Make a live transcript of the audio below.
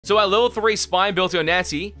So our level 3 spy ability on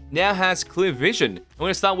Nancy now has clear vision. I'm going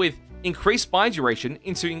to start with increased spy duration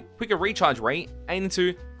into quicker recharge rate and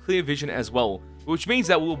into clear vision as well, which means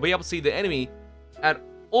that we'll be able to see the enemy at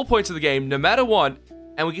all points of the game, no matter what,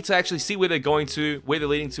 and we get to actually see where they're going to, where they're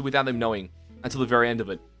leading to without them knowing until the very end of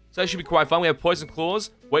it. So that should be quite fun. We have Poison Claws,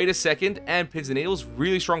 Wait a Second, and Pins and Needles.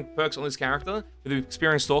 Really strong perks on this character with the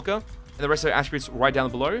Experienced Stalker, and the rest of the attributes right down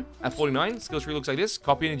below at 49. Skill tree looks like this.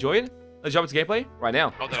 Copy and enjoy it. Let's jump into gameplay right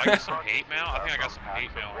now. Oh, did I get some hate mail? I think I got some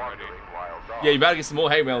hate mail already. Yeah, you better get some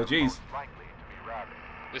more hate mail, jeez.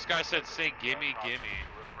 This guy said, say gimme, gimme.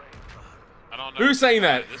 I don't know. Who's saying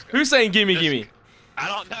that? Who's saying gimme, gimme? I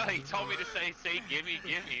don't know. He told me to say gimme,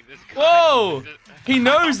 gimme. This guy. Whoa! He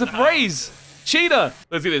knows the phrase. Cheater.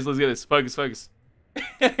 Let's get this. Let's get this. Focus, focus.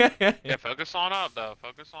 Yeah, focus on up, though.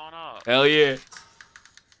 Focus on up. Hell yeah.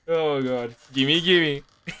 Oh, God. Gimme, gimme.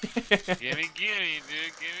 Gimme, gimme,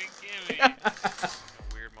 dude. Gimme, gimme.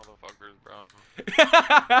 Weird motherfuckers, bro.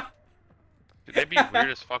 Dude, they'd be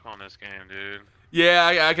weird as fuck on this game, dude.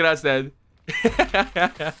 Yeah, I can understand.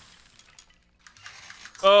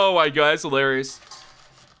 Oh my god, that's hilarious.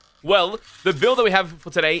 Well, the build that we have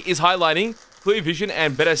for today is highlighting clear vision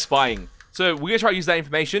and better spying. So we're going to try to use that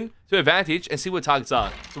information to advantage and see what targets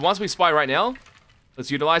are. So once we spy right now,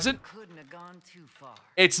 let's utilize it.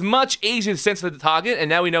 It's much easier to sense the target, and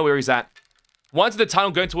now we know where he's at. Once in the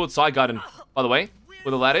tunnel going towards side garden, by the way,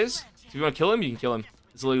 where the ladder is. So if you want to kill him, you can kill him.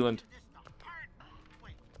 It's Leland.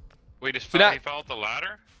 Wait, he fell off the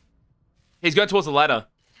ladder? He's going towards the ladder,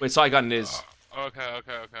 where side garden is. Okay.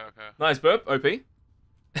 Nice burp, OP. I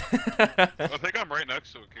think I'm right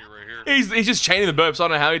next to a key right here. He's just chaining the burps. I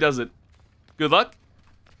don't know how he does it. Good luck.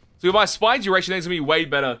 So my spy duration is going to be way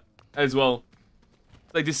better as well.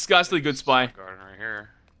 Like, disgustingly good spy. Garden right here.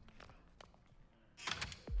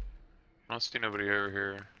 I don't see nobody over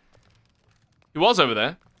here. He was over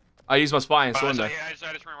there. I used my spy and saw him there. Yeah, I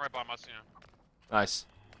just ran right by him. I see him. Nice.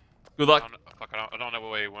 Good luck. I don't know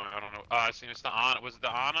what way he went. I don't know. I see him. It's the Anna. Was it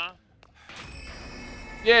the Anna?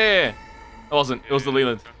 Yeah. It wasn't. It was the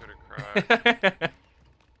Leland.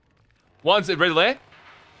 One's at red lair.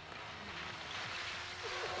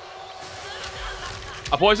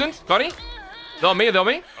 I poisoned. Got him. They're on me. They're on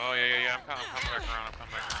me. Oh, yeah. I'm coming back around. I'm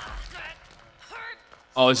coming back around.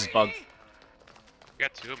 Oh, this is bugged. You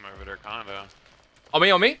got two of them over there, kinda. On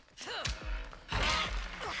me.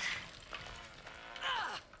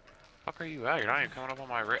 Fuck are you at? You're not even coming up on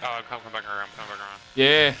my oh, I'm coming back around.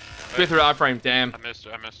 Yeah. Spit through the iframe. Damn. I missed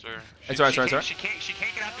her. That's alright. She can't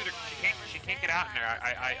get out through the. She can't get out in there.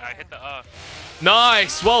 I hit the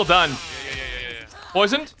Nice. Well done. Yeah.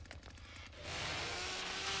 Poisoned.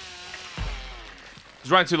 He's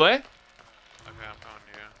running too late. Okay, I'm coming,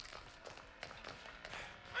 yeah.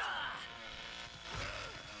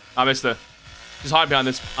 I missed her. Just hide behind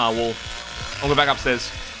this wall. I'll go back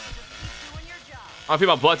upstairs. I'll feed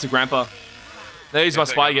my blood to Grandpa. There he's my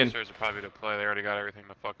spy again. Upstairs are probably to play. They already got everything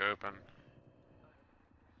the fuck open.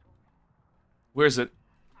 Where is it?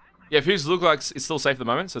 Yeah, fuse look like it's still safe at the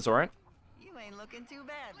moment, so it's alright. You ain't looking too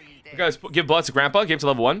bad these days. Guys, give blood to Grandpa. Give him to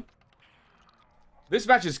level 1. This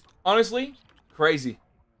match is honestly crazy.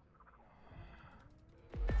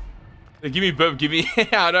 Give me burp, give me.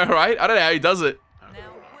 I know, right? I don't know how he does it. Now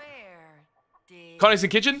where did Connie's in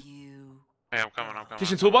kitchen. Hey, I'm coming.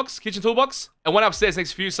 Kitchen toolbox, and one upstairs next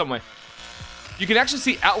to fuse somewhere. You can actually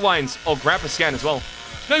see outlines of Grandpa's scan as well.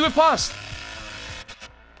 No, you went past.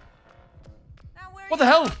 What the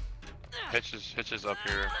hell? Hitch is up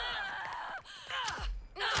here.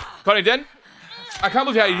 Connie dead? I can't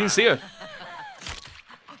believe how you didn't see her.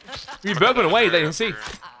 You burping away, they didn't see.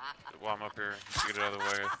 Well, I'm up here. Get it out of the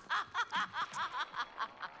way.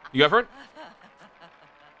 You go for it?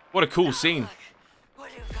 What a cool scene.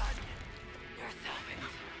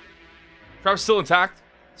 Trap's still intact,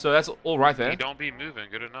 so that's all right there. You don't be moving.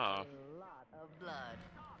 Good enough.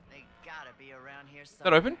 Is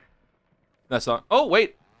that open? That's not. Oh,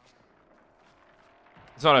 wait.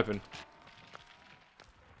 It's not open.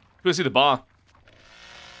 Couldn't see the bar.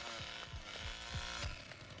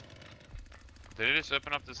 Did it just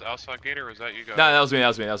open up this outside gate, or was that you guys? No, that was me.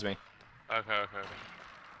 Okay.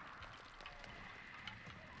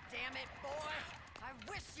 Damn it, boy! I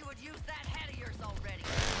wish you would use that head of yours already.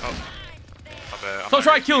 Oh, my bad. Don't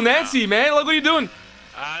try to kill Nancy, man. Look what you're doing.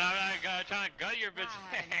 I'm trying to gut your bitch.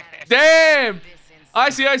 Damn! I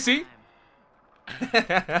see.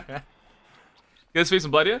 Guys, feed some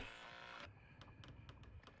blood here.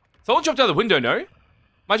 Someone jumped out the window, no? Am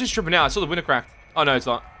I just tripping out? I saw the window cracked. Oh, no, it's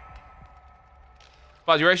not.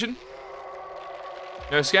 Fire duration.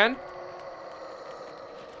 No scan.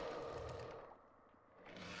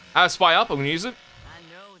 I have spy up. I'm going to use it. I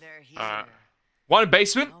know here. One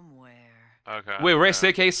basement, Somewhere. Okay. where okay.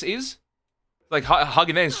 staircase is. Like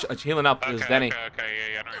hugging there, and healing up is Okay, Zanny. okay,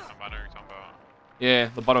 yeah, I know what you're talking about. I know what you're talking about. Yeah,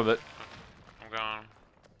 the bottom of it. I'm going.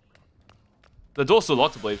 The door's still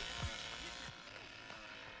locked, I believe.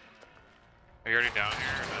 Are you already down here?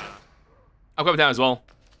 Or no? I'm coming down as well.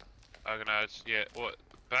 Okay, no, it's yeah. Well,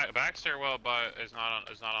 back stairwell, but it's not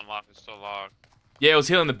unlocked. It's still locked. Yeah, it was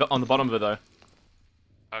healing on the bottom of it though.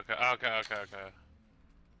 Okay. I'm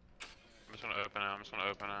just gonna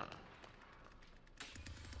open it.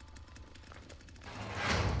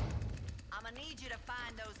 I'm gonna need you to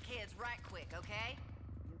find those kids right quick, okay?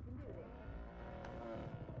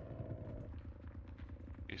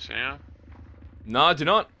 You see him? No, I do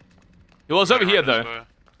not. He was over Right, here this though. way.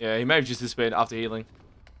 Yeah, he may have just disappeared after healing.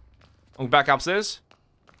 I'm back upstairs.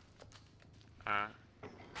 Alright.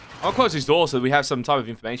 I'll close his door so we have some type of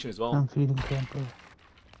information as well. I'm feeding Grandpa.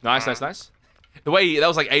 Nice. The way that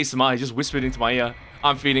was like ASMR, he just whispered into my ear,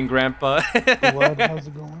 "I'm feeding Grandpa." What? How's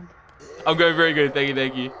it going? I'm going very good,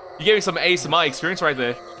 thank you. You gave me some ASMR experience right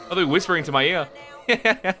there. I thought whispering to my ear.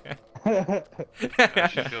 That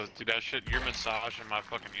shit feels, dude, that shit, you're massaging my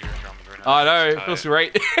fucking eardrums right now. I know, It's it feels tight.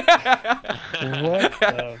 great. What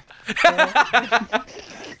the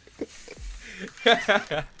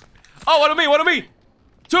Oh, one of me!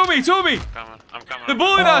 Two of me! I'm coming. They're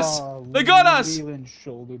bullying us! They got us! Welyn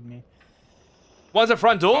shouldered me. One's at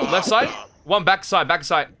front door, left side. One back side.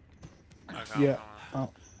 Okay, Yeah. I'm Oh.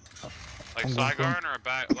 like I'm side going. guard or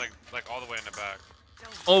back, like all the way in the back.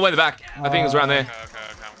 All the way in the back. I think it was around there. Okay, I'm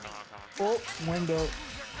coming. Oh, window.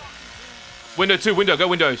 Window 2, window. Go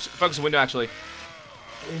window. Focus on window, actually.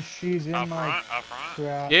 She's in Up my front.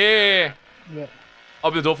 trap. Yeah. Yeah.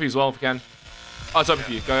 Open the door for you as well if you can. Oh, it's open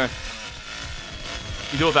for you. Go.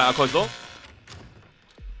 You deal with that. I'll close the door.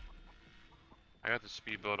 I got the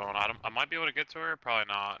speed build on. I might be able to get to her. Probably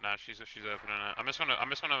not. Nah, she's opening it. I'm just gonna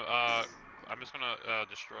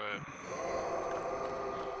destroy it.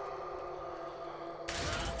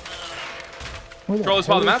 Where the Control this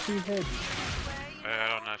part of the hell map? is she headed? I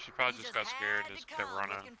don't know. She probably just got scared and just kept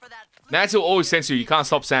running. Nancy will always sense you. You can't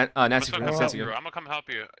stop Nancy I'm from gonna sensing you. I'm gonna come help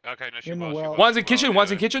you. Okay, no, she In the was. well. One's in kitchen.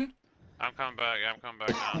 One's in kitchen. I'm coming back. Yeah, I'm coming back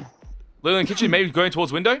now. Little in kitchen. Maybe going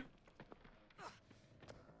towards window.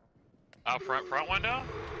 Out front window.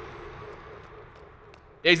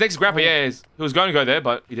 Yeah, he's next to Grandpa. Yeah, he was going to go there,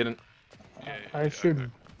 but he didn't. Yeah, I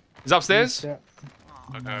should. He's upstairs. Yeah.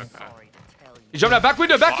 Okay. He jumped out back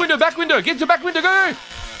window. Get to back window. Go.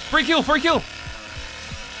 Free kill. On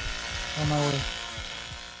my way.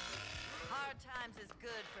 Hard times is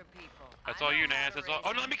good for people. That's all you, Nance. That's all.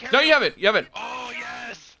 Oh no, let me carry. No, you haven't. Oh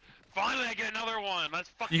yes! Finally, I get another one. Let's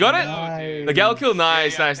fucking. You got it? go, dude. The gal kill.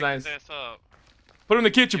 Nice. Yeah, pick this up. Put him in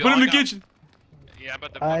the kitchen. Yo, I got- kitchen. Yeah,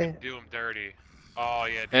 but the I- fucking do him dirty. Oh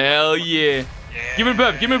yeah. dude. Hell yeah. Yeah. Give me a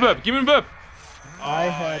burp. I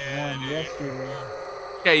Oh, had yeah, one dude. yesterday.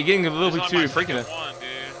 Yeah, you're getting a little This bit is only too my freaking. second one,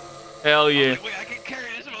 dude. Hell I was yeah. like, wait, I can carry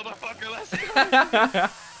this motherfucker. Let's go.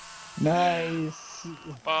 Nice.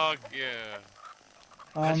 Fuck yeah.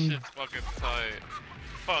 That shit's fucking tight.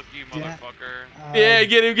 Fuck you, Yeah. motherfucker. Yeah,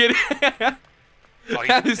 get him. Oh,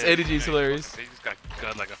 This pissed. energy is He hilarious. just got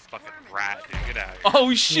gut like a fucking rat, dude. Get out of here.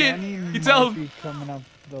 Oh shit. Danny You tell might him. be coming up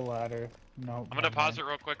the ladder. No. I'm gonna pause it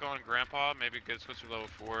real quick on Grandpa. Maybe get switch to level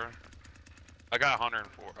 4. I got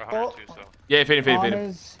 102, so. Yeah, feed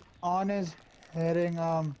him. On his heading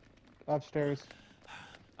upstairs.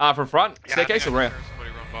 From front? Yeah, Staircase I or think I where? heard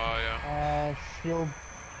somebody run by, yeah.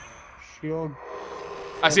 Shield.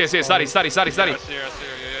 I see it. Study. Yeah, I see her, yeah,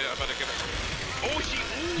 I'm about to get it. Oh, she.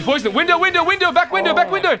 You poisoned it. Window, back window.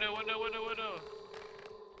 Window.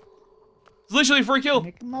 It's literally free kill.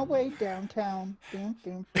 Making my way downtown. Boom,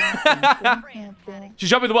 boom, boom, boom, boom. She's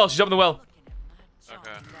jumping the well.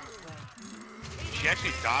 Okay. She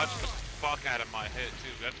actually dodged the fuck out of my hit,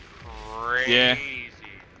 too. That's crazy. Yeah.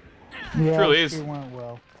 Yeah, Truly she is. went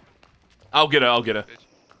well. I'll get her. I'm gonna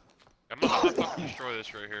fucking destroy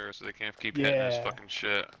this right here so they can't keep hitting this Yeah. fucking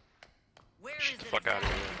shit. Where Get is the it fuck out of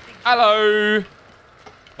exactly here. you think you- Hello.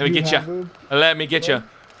 Let me You get have you. it? Let me get you.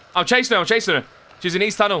 I'm chasing her. She's in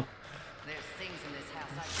East Tunnel. There's things in this house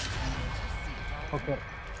I just can't see. Okay.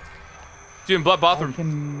 She's in Blood I Bathroom.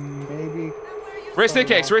 can maybe. Rear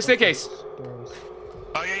staircase. Stairs.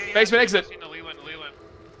 Oh, yeah. Basement exit. I've seen the Leland. Oh,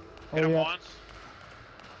 Hit him yeah. once.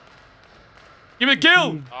 Give me a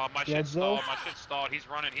kill. Oh, my Yeah, shit's stalled. Zoe. My shit's stalled. He's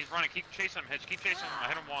running. Keep chasing him, Hitch. Keep chasing him. I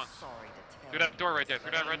hit him once. Sorry to tell Through that door right there.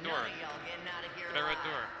 Through that red door. None of y'all getting out of here Through that red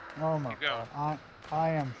alive. door. Oh my Keep going. god. I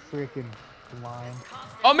am freaking blind.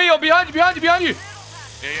 On me. Behind you. Yeah. I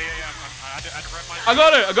had to rep my. I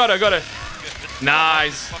got her. This is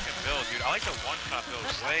Nice. fucking build, dude. dude. I like the one-shot build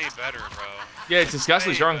way better, bro. Yeah, it's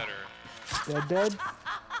disgustingly strong. Better. Dead?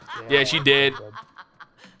 Yeah, she did. Dead.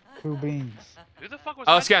 2 beans. Who the fuck was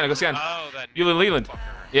Oh, that? scan it, go scan. Oh, that Yulin Leland. fucker.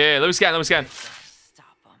 Yeah, let me scan, let me scan. Stop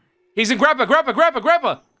him. He's in grappa, grappa, grappa,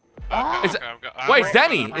 grappa! Okay, It's- okay, Wait, it's right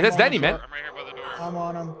Danny. here by the That's door. Danny, man. I'm right here by the door. I'm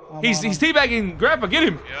on him. He's teabagging grappa, get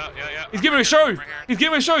him! Yeah. He's giving a show! Right here. He's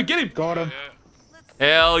giving a show, get him! Got him. Yeah.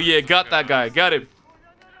 Hell yeah, got that guy, got him.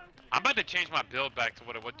 I'm about to change my build back to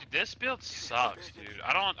what it was. Dude, this build sucks, dude.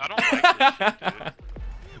 I don't like this shit, dude.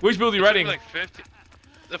 Which build are you It took running? me like 50.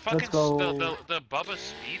 The fucking go. the Bubba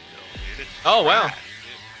speed build, dude. It's Oh, wow. trash,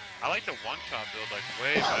 dude. I like the one-shot build like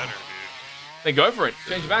way better, dude. Then go for it.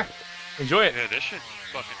 Change it back. Enjoy it. Yeah, this shit's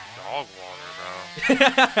fucking dog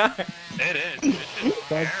water, bro. It is. This shit's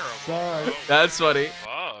That terrible. sucks. Bro. That's funny.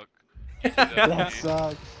 Fuck. That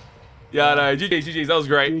sucks. Yeah, no, GG's, that was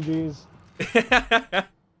great. GG's.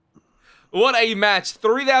 What a match.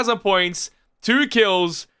 3,000 points, 2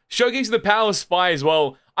 kills, showcasing the power of Spy as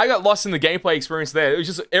well. I got lost in the gameplay experience there. It was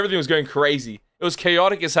just, everything was going crazy. It was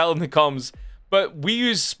chaotic as hell in the comms. But we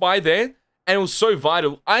used Spy there, and it was so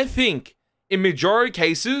vital. I think, in majority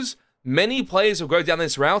cases, many players will go down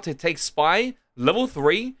this route to take Spy level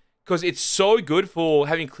 3, because it's so good for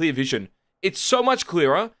having clear vision. It's so much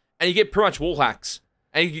clearer, and you get pretty much wall hacks.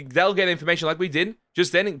 And they'll get information like we did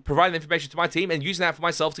just then, and providing the information to my team and using that for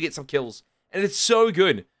myself to get some kills. And it's so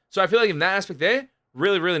good. So I feel like in that aspect there,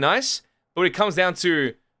 really, really nice. But when it comes down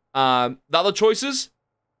to the other choices,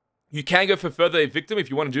 you can go for further victim if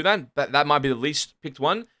you want to do that. That might be the least picked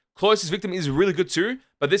one. Closest victim is really good too,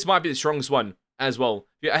 but this might be the strongest one as well.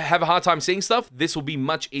 If you have a hard time seeing stuff, this will be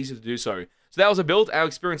much easier to do so. So that was a build, our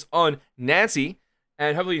experience on Nancy.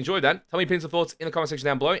 And hopefully you enjoyed that. Tell me your opinions and thoughts in the comment section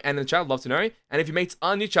down below and in the chat. I'd love to know. And if your mates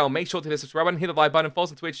are new channel, make sure to hit the subscribe button, hit the like button, follow us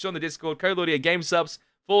on Twitch, join the Discord, code Lordy, game subs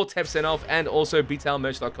for 10% off, and also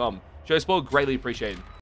BTLmerch.com. Show support, greatly appreciated.